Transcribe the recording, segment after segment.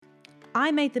I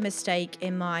made the mistake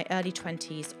in my early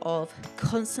 20s of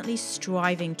constantly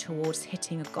striving towards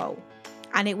hitting a goal.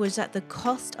 And it was at the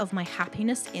cost of my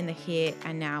happiness in the here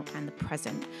and now and the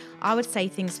present. I would say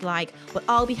things like, well,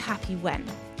 I'll be happy when.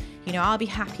 I'll be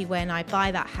happy when I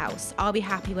buy that house. I'll be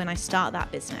happy when I start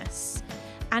that business.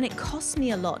 And it costs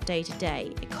me a lot day to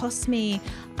day. It costs me,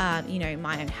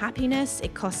 my own happiness.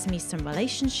 It costs me some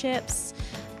relationships.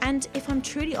 And if I'm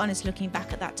truly honest, looking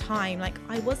back at that time,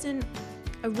 I wasn't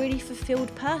a really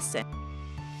fulfilled person.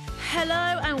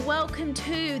 Hello and welcome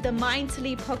to the Mind to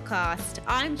Lead podcast.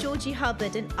 I'm Georgie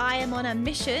Hubbard and I am on a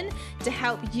mission to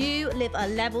help you live a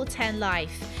level 10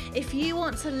 life. If you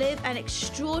want to live an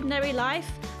extraordinary life,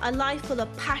 a life full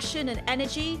of passion and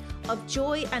energy, of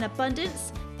joy and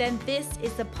abundance, then this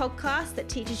is the podcast that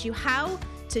teaches you how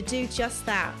to do just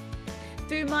that.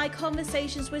 Through my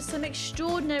conversations with some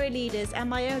extraordinary leaders and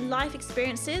my own life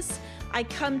experiences, I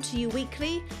come to you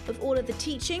weekly with all of the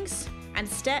teachings and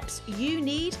steps you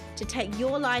need to take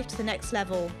your life to the next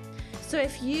level. So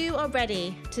if you are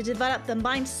ready to develop the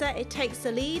mindset it takes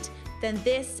to lead, then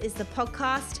this is the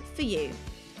podcast for you.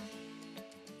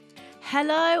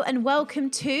 Hello and welcome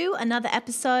to another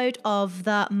episode of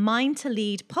the Mind to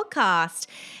Lead podcast.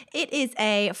 It is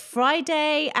a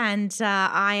Friday and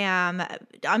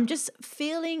I'm just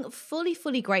feeling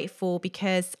fully grateful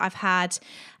because I've had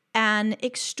an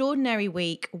extraordinary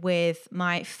week with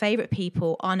my favorite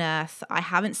people on earth. I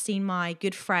haven't seen my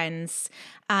good friends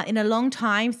in a long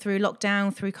time through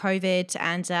lockdown, through COVID,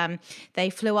 and they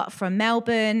flew up from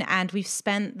Melbourne and we've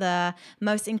spent the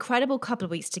most incredible couple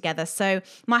of weeks together. So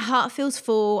my heart feels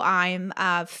full. I'm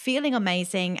feeling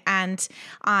amazing, and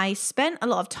I spent a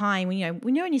lot of time,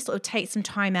 when you sort of take some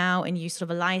time out and you sort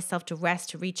of allow yourself to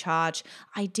rest, to recharge,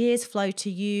 ideas flow to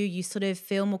you, you sort of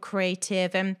feel more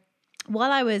creative. And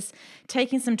while I was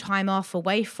taking some time off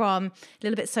away from a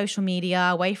little bit social media,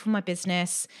 away from my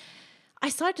business, I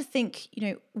started to think,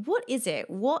 what is it?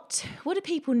 What do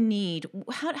people need?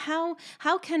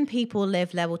 How can people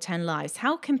live level 10 lives?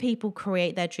 How can people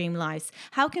create their dream lives?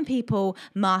 How can people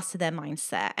master their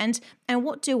mindset? And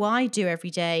what do I do every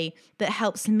day that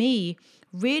helps me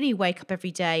really wake up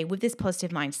every day with this positive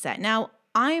mindset? Now,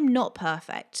 I am not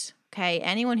perfect. Okay,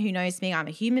 anyone who knows me, I'm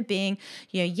a human being.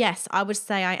 Yes, I would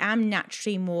say I am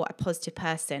naturally more a positive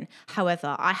person.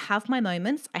 However, I have my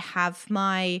moments. I have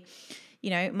my,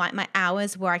 my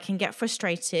hours where I can get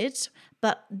frustrated,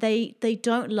 but they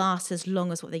don't last as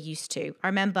long as what they used to. I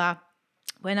remember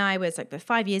when I was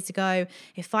 5 years ago,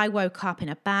 if I woke up in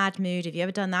a bad mood, have you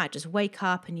ever done that? Just wake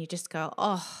up and you just go,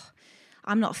 oh,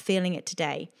 I'm not feeling it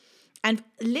today. And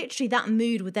literally that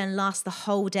mood would then last the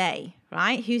whole day,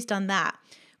 right? Who's done that?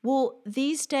 Well,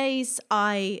 these days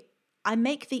I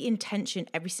make the intention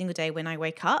every single day when I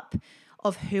wake up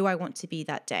of who I want to be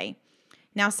that day.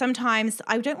 Now, sometimes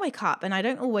I don't wake up and I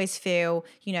don't always feel,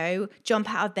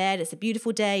 jump out of bed, it's a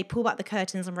beautiful day, pull back the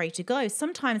curtains, I'm ready to go.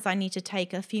 Sometimes I need to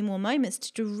take a few more moments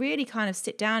to really kind of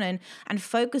sit down and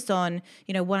focus on,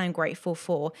 what I'm grateful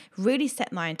for, really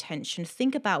set my intention,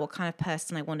 think about what kind of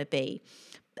person I want to be.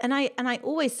 And I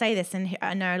always say this, and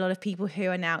I know a lot of people who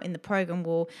are now in the program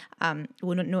will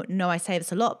know I say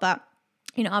this a lot, but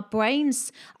our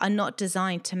brains are not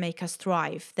designed to make us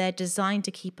thrive. They're designed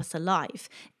to keep us alive.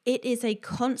 It is a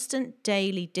constant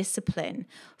daily discipline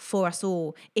for us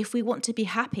all if we want to be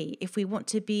happy, if we want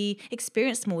to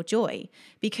experience more joy,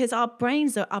 because our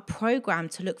brains are programmed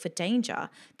to look for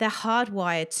danger. They're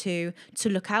hardwired to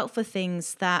look out for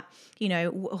things that,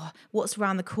 what's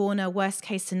around the corner, worst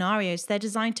case scenarios. They're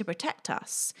designed to protect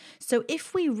us. So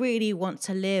if we really want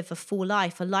to live a full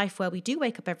life, a life where we do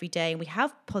wake up every day and we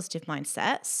have positive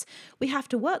mindsets, we have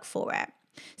to work for it.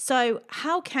 So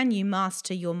how can you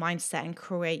master your mindset and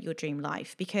create your dream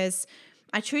life? Because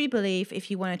I truly believe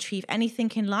if you want to achieve anything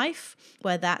in life,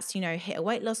 whether that's, hit a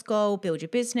weight loss goal, build your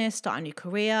business, start a new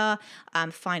career,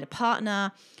 find a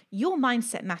partner, your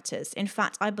mindset matters. In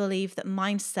fact, I believe that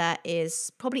mindset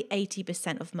is probably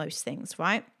 80% of most things,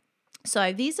 right?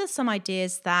 So these are some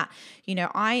ideas that,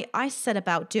 I set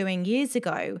about doing years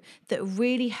ago that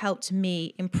really helped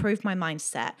me improve my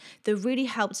mindset, that really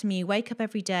helped me wake up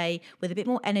every day with a bit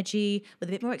more energy, with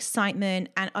a bit more excitement.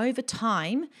 And over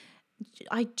time,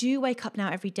 I do wake up now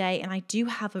every day and I do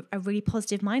have a really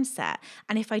positive mindset.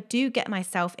 And if I do get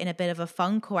myself in a bit of a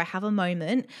funk or I have a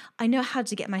moment, I know how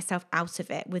to get myself out of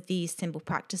it with these simple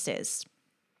practices.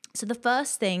 So the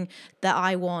first thing that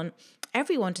I want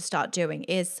everyone to start doing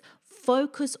is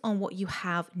focus on what you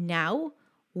have now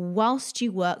whilst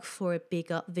you work for a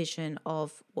bigger vision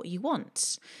of what you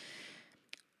want.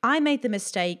 I made the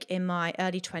mistake in my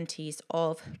early 20s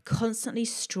of constantly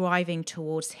striving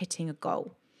towards hitting a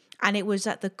goal. And it was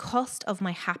at the cost of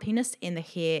my happiness in the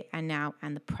here and now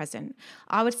and the present.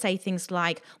 I would say things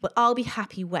like, well, I'll be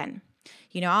happy when.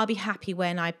 I'll be happy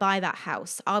when I buy that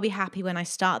house. I'll be happy when I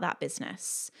start that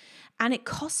business. And it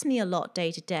costs me a lot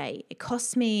day to day. It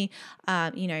costs me,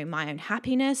 my own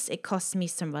happiness. It costs me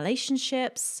some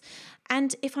relationships.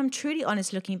 And if I'm truly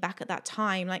honest, looking back at that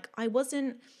time, like I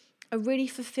wasn't a really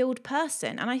fulfilled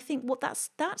person. And I think, well,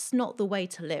 that's not the way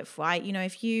to live, right?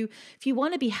 If you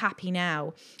want to be happy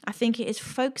now, I think it is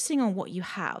focusing on what you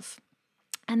have.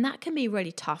 And that can be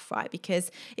really tough, right? Because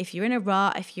if you're in a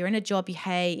rut, if you're in a job you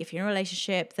hate, if you're in a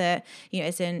relationship that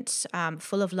isn't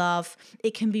full of love,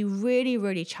 it can be really,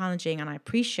 really challenging. And I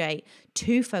appreciate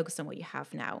to focus on what you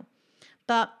have now.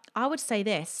 But I would say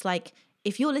this, like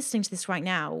if you're listening to this right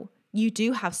now, you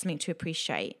do have something to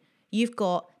appreciate. You've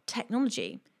got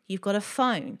technology. You've got a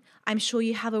phone. I'm sure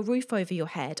you have a roof over your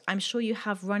head. I'm sure you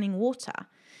have running water.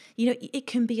 It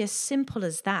can be as simple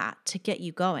as that to get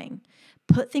you going.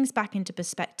 Put things back into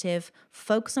perspective,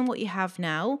 focus on what you have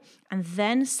now, and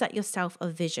then set yourself a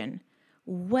vision.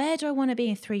 Where do I want to be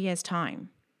in 3 years' time?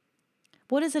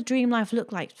 What does a dream life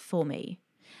look like for me?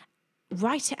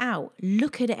 Write it out.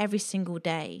 Look at it every single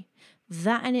day.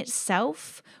 That in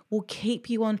itself will keep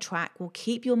you on track, will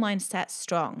keep your mindset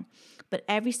strong. But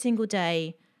every single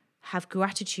day, have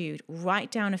gratitude.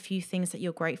 Write down a few things that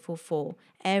you're grateful for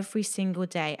every single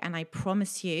day. And I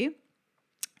promise you,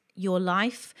 your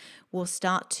life will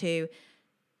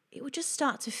it will just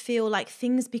start to feel like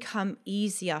things become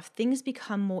easier, things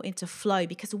become more into flow,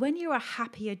 because when you're a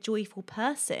happier, joyful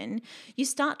person, you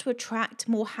start to attract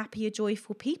more happier,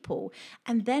 joyful people,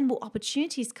 and then more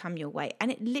opportunities come your way,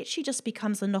 and it literally just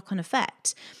becomes a knock-on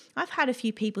effect. I've had a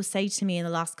few people say to me in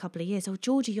the last couple of years, "Oh,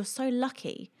 Georgie, you're so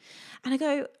lucky." And I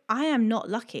go, I am not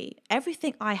lucky.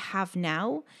 Everything I have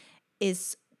now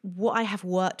is what I have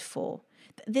worked for.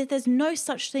 There's no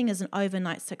such thing as an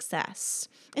overnight success.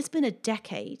 It's been a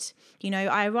decade.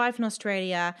 I arrived in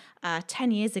Australia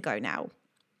 10 years ago now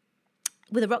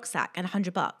with a rucksack and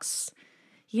 $100.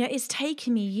 It's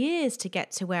taken me years to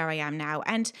get to where I am now.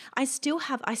 And I still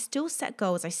set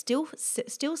goals. I still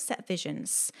set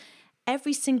visions.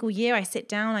 Every single year I sit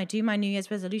down, I do my New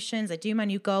Year's resolutions, I do my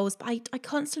new goals, but I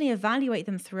constantly evaluate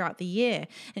them throughout the year.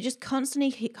 It just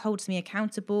constantly holds me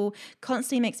accountable,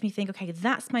 constantly makes me think, okay,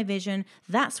 that's my vision,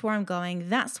 that's where I'm going,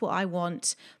 that's what I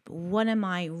want, but what am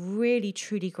I really,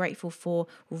 truly grateful for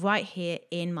right here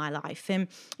in my life? And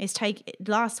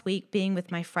last week being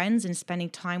with my friends and spending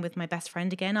time with my best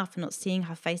friend again after not seeing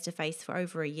her face to face for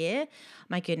over a year.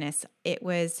 My goodness, it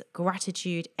was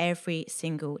gratitude every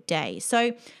single day.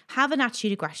 So have an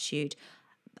attitude of gratitude,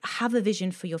 have a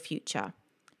vision for your future.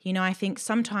 I think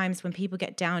sometimes when people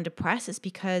get down and depressed, it's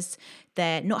because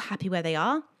they're not happy where they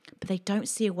are, but they don't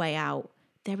see a way out.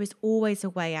 There is always a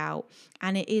way out.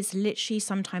 And it is literally,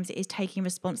 sometimes it is taking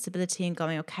responsibility and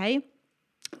going, okay,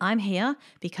 I'm here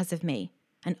because of me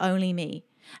and only me.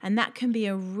 And that can be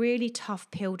a really tough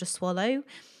pill to swallow,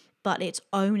 but it's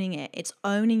owning it. It's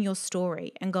owning your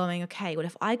story and going, okay, well,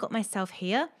 if I got myself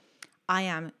here, I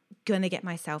am going to get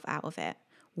myself out of it.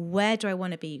 Where do I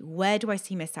want to be? Where do I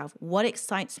see myself? What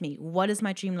excites me? What does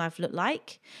my dream life look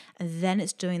like? And then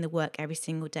it's doing the work every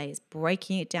single day. It's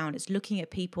breaking it down. It's looking at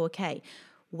people. Okay,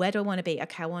 where do I want to be?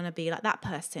 Okay, I want to be like that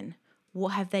person. What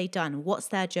have they done? What's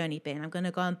their journey been? I'm going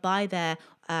to go and buy their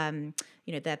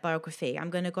biography. I'm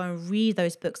going to go and read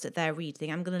those books that they're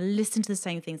reading. I'm going to listen to the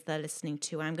same things they're listening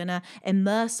to. I'm going to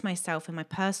immerse myself in my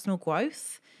personal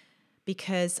growth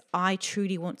because I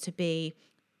truly want to be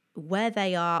where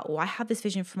they are, or I have this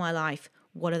vision for my life.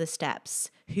 What are the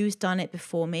steps? Who's done it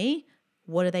before me?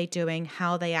 What are they doing?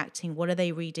 How are they acting? What are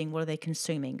they reading? What are they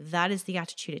consuming? That is the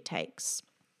attitude it takes.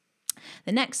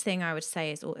 The next thing I would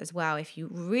say is as well, if you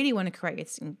really want to create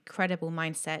this incredible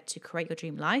mindset to create your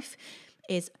dream life,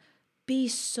 is be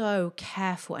so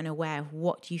careful and aware of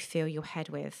what you fill your head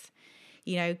with.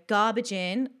 Garbage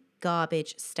in,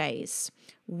 garbage stays.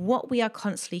 What we are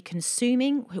constantly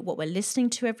consuming, what we're listening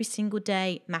to every single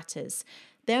day matters.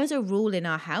 There is a rule in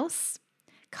our house.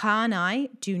 Car and I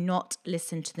do not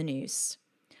listen to the news.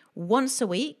 Once a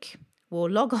week, we'll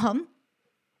log on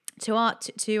to our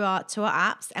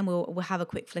apps and we'll have a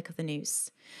quick flick of the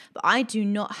news. But I do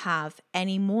not have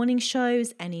any morning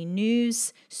shows, any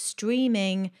news,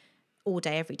 streaming all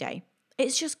day, every day.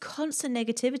 It's just constant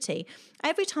negativity.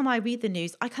 Every time I read the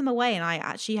news, I come away and I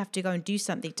actually have to go and do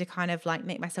something to kind of like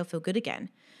make myself feel good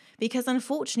again. Because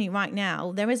unfortunately right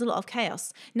now, there is a lot of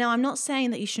chaos. Now, I'm not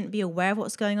saying that you shouldn't be aware of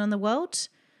what's going on in the world,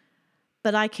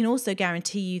 but I can also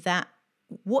guarantee you that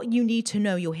what you need to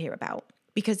know, you'll hear about.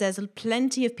 because there's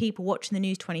plenty of people watching the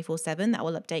news 24/7 that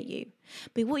will update you.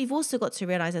 But what you've also got to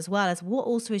realize as well is what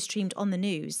also is streamed on the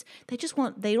news.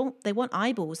 They want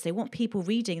eyeballs, they want people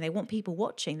reading, they want people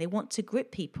watching, they want to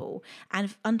grip people.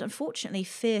 And unfortunately,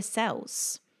 fear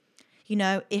sells.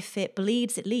 If it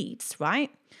bleeds, it leads,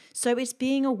 right? So it's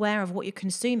being aware of what you're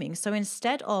consuming. So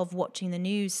instead of watching the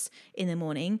news in the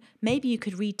morning, maybe you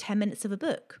could read 10 minutes of a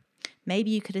book.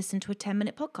 Maybe you could listen to a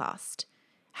 10-minute podcast.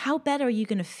 How better are you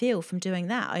going to feel from doing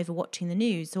that over watching the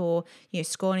news or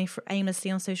scrolling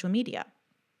aimlessly on social media?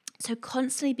 So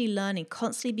constantly be learning,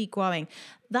 constantly be growing.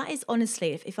 That is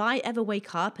honestly, if I ever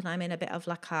wake up and I'm in a bit of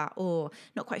like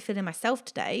not quite feeling myself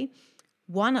today,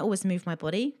 one, I always move my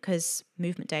body because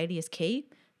movement daily is key.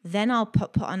 Then I'll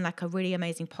put on like a really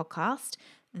amazing podcast.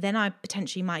 Then I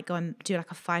potentially might go and do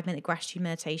like a 5-minute gratitude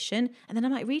meditation. And then I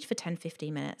might read for 10,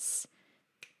 15 minutes.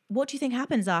 What do you think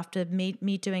happens after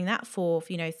me doing that for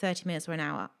 30 minutes or an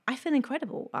hour? I feel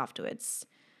incredible afterwards.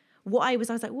 I was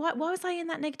like, why was I in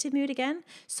that negative mood again?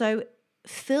 So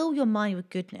fill your mind with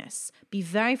goodness. Be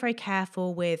very, very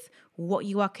careful with what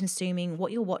you are consuming,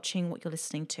 what you're watching, what you're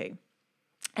listening to.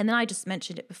 And then I just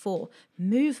mentioned it before,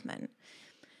 movement.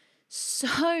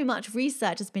 So much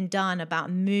research has been done about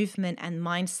movement and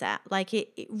mindset. Like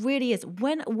it really is.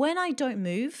 When I don't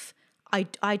move,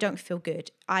 I don't feel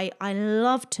good. I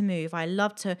love to move. I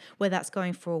love to, whether that's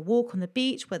going for a walk on the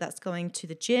beach, whether that's going to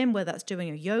the gym, whether that's doing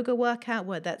a yoga workout,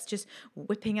 whether that's just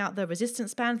whipping out the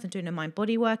resistance bands and doing a mind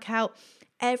body workout.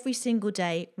 Every single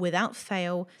day, without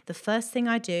fail, the first thing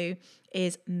I do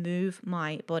is move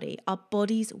my body. Our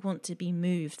bodies want to be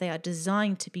moved. They are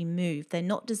designed to be moved. They're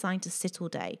not designed to sit all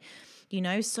day,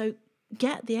 so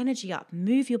get the energy up,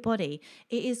 move your body.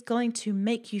 It is going to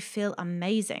make you feel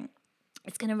amazing.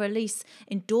 It's going to release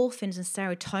endorphins and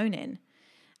serotonin.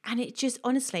 And it just,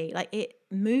 honestly,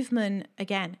 movement,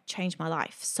 again, changed my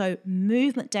life. So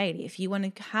movement daily, if you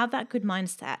want to have that good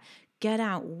mindset, get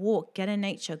out, walk, get in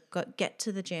nature, get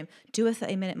to the gym, do a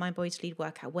 30-minute mind body to lead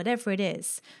workout, whatever it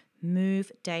is,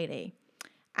 move daily.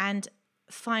 And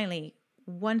finally,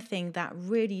 one thing that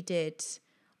really did,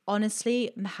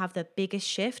 honestly, have the biggest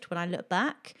shift when I look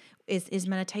back is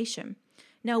meditation.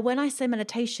 Now, when I say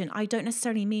meditation, I don't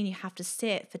necessarily mean you have to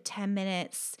sit for 10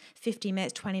 minutes, 15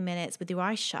 minutes, 20 minutes with your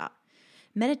eyes shut.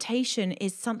 Meditation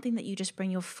is something that you just bring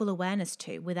your full awareness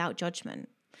to without judgment.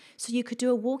 So you could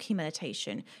do a walking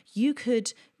meditation. You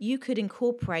could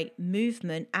incorporate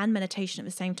movement and meditation at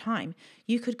the same time.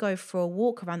 You could go for a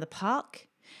walk around the park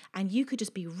and you could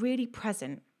just be really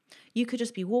present. You could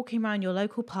just be walking around your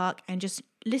local park and just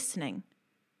listening.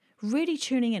 Really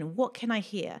tuning in. What can I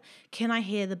hear? Can I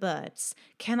hear the birds?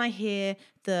 Can I hear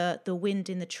the wind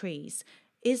in the trees?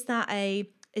 Is that a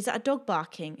dog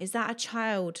barking? Is that a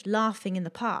child laughing in the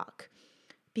park?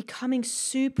 Becoming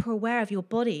super aware of your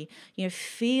body,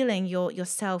 feeling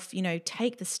yourself,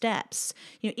 take the steps.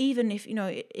 Even if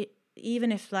you're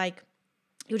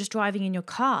just driving in your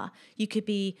car, you could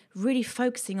be really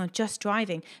focusing on just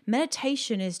driving.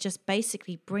 Meditation is just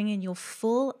basically bringing your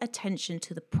full attention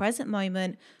to the present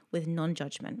moment with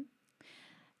non-judgment.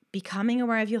 Becoming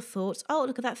aware of your thoughts. Oh,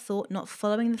 look at that thought, not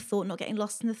following the thought, not getting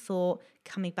lost in the thought,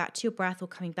 coming back to your breath or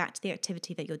coming back to the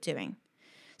activity that you're doing.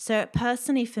 So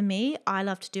personally for me, I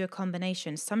love to do a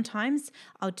combination. Sometimes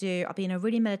I'll be in a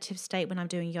really meditative state when I'm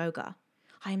doing yoga.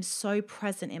 I am so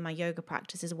present in my yoga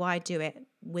practice, is why I do it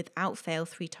without fail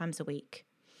 3 times a week.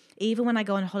 Even when I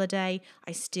go on holiday,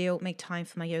 I still make time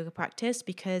for my yoga practice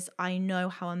because I know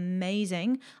how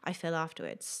amazing I feel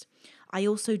afterwards. I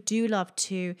also do love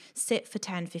to sit for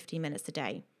 10, 15 minutes a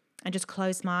day and just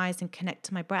close my eyes and connect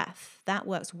to my breath. That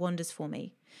works wonders for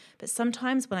me. But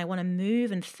sometimes when I want to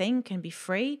move and think and be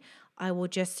free, I will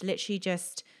just literally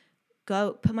just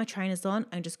go put my trainers on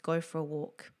and just go for a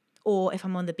walk. Or if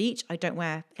I'm on the beach, I don't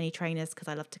wear any trainers because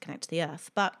I love to connect to the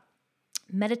earth. But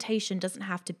meditation doesn't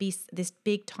have to be this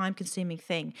big time-consuming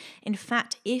thing. In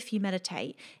fact, if you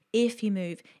meditate, if you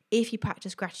move, if you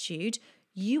practice gratitude,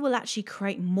 you will actually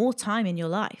create more time in your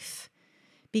life.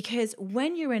 Because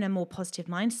when you're in a more positive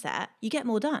mindset, you get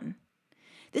more done.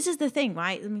 This is the thing,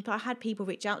 right? I mean, I had people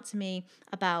reach out to me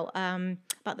about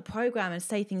the program and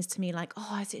say things to me like,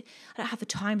 I don't have the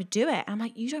time to do it. And I'm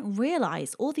like, you don't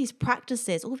realize all these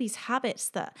practices, all these habits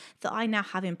that I now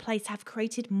have in place have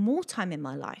created more time in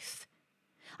my life.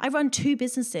 I run 2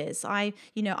 businesses. I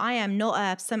am not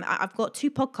I've got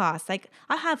 2 podcasts. Like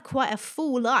I have quite a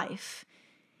full life.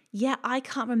 Yet I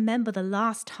can't remember the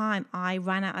last time I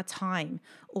ran out of time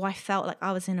or I felt like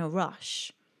I was in a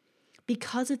rush.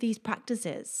 Because of these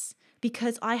practices,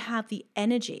 because I have the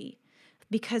energy,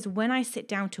 because when I sit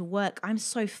down to work, I'm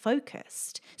so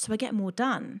focused, so I get more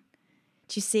done.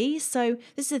 Do you see? So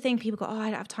this is the thing, people go, oh, I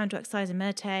don't have time to exercise and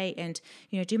meditate and,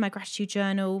 do my gratitude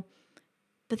journal.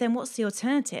 But then what's the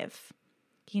alternative?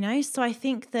 So I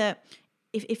think that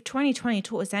if 2020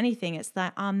 taught us anything, it's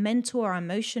that our mental, our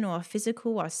emotional, our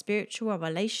physical, our spiritual, our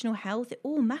relational health, it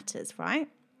all matters, right?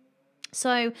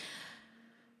 So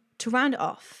to round it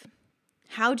off,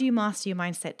 how do you master your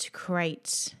mindset to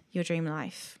create your dream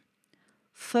life?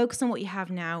 Focus on what you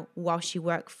have now whilst you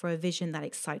work for a vision that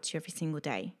excites you every single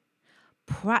day.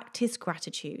 Practice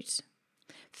gratitude.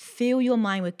 Fill your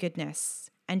mind with goodness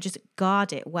and just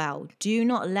guard it well. Do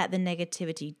not let the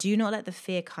negativity, do not let the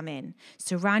fear come in.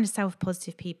 Surround yourself with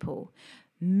positive people.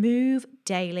 Move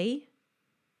daily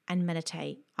and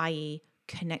meditate, i.e.,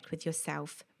 connect with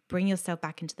yourself. Bring yourself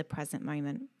back into the present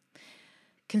moment.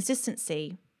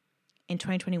 Consistency in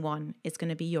 2021 is going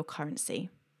to be your currency.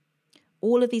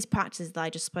 All of these practices that I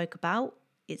just spoke about,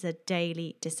 it's a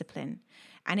daily discipline.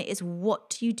 And it is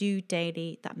what you do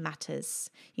daily that matters.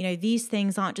 These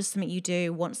things aren't just something you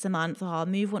do once a month, or I'll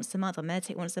move once a month, or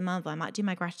meditate once a month, or I might do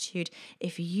my gratitude.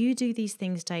 If you do these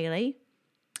things daily,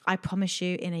 I promise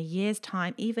you in a year's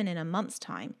time, even in a month's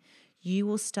time, you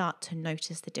will start to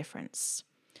notice the difference.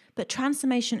 But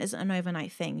transformation isn't an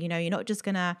overnight thing. You're not just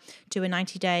going to do a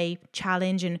 90-day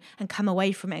challenge and come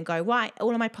away from it and go, right,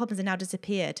 all of my problems are now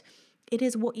disappeared. It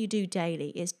is what you do daily.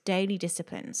 It's daily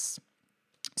disciplines.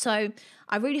 So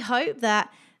I really hope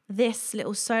that this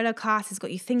little solo cast has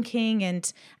got you thinking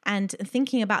and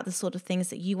thinking about the sort of things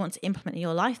that you want to implement in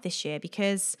your life this year,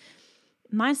 because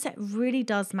mindset really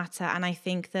does matter. And I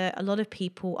think that a lot of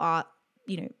people are,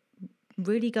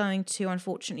 really going to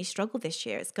unfortunately struggle this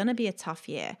year. It's going to be a tough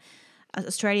year.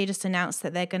 Australia just announced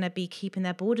that they're going to be keeping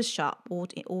their borders shut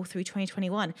all through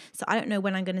 2021. So I don't know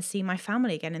when I'm going to see my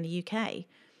family again in the UK.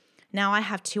 Now I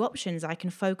have two options. I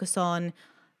can focus on,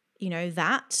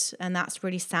 that, and that's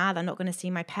really sad. I'm not going to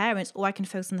see my parents, or I can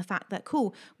focus on the fact that,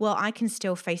 cool, well, I can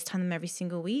still FaceTime them every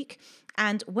single week.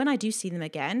 And when I do see them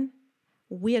again,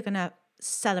 we are going to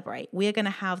celebrate. We are going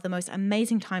to have the most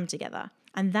amazing time together.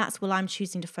 And that's what I'm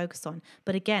choosing to focus on.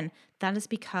 But again, that is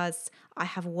because I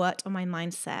have worked on my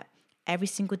mindset every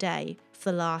single day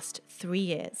for the last 3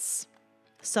 years.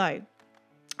 So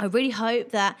I really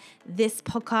hope that this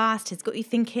podcast has got you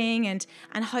thinking and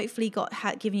hopefully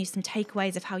given you some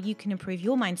takeaways of how you can improve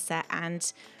your mindset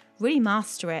and really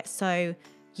master it so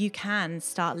you can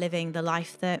start living the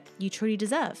life that you truly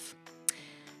deserve.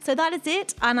 So that is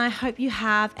it. And I hope you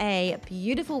have a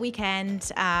beautiful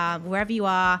weekend wherever you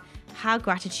are. Have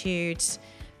gratitude,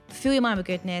 fill your mind with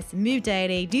goodness, move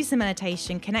daily, do some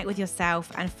meditation, connect with yourself,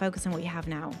 and focus on what you have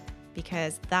now,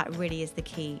 because that really is the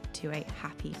key to a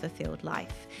happy, fulfilled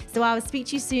life. So I will speak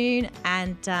to you soon,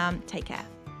 and take care.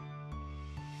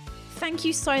 Thank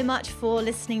you so much for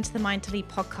listening to the Mind to Lead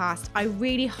podcast. I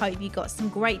really hope you got some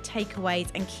great takeaways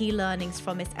and key learnings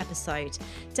from this episode.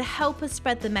 To help us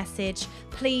spread the message,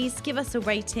 please give us a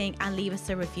rating and leave us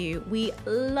a review. We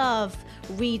love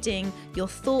reading your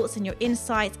thoughts and your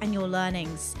insights and your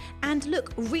learnings. And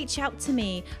look, reach out to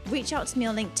me. Reach out to me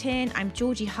on LinkedIn. I'm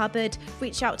Georgie Hubbard.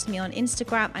 Reach out to me on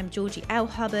Instagram. I'm Georgie L.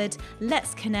 Hubbard.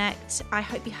 Let's connect. I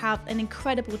hope you have an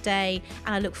incredible day,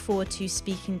 and I look forward to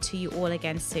speaking to you all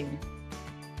again soon.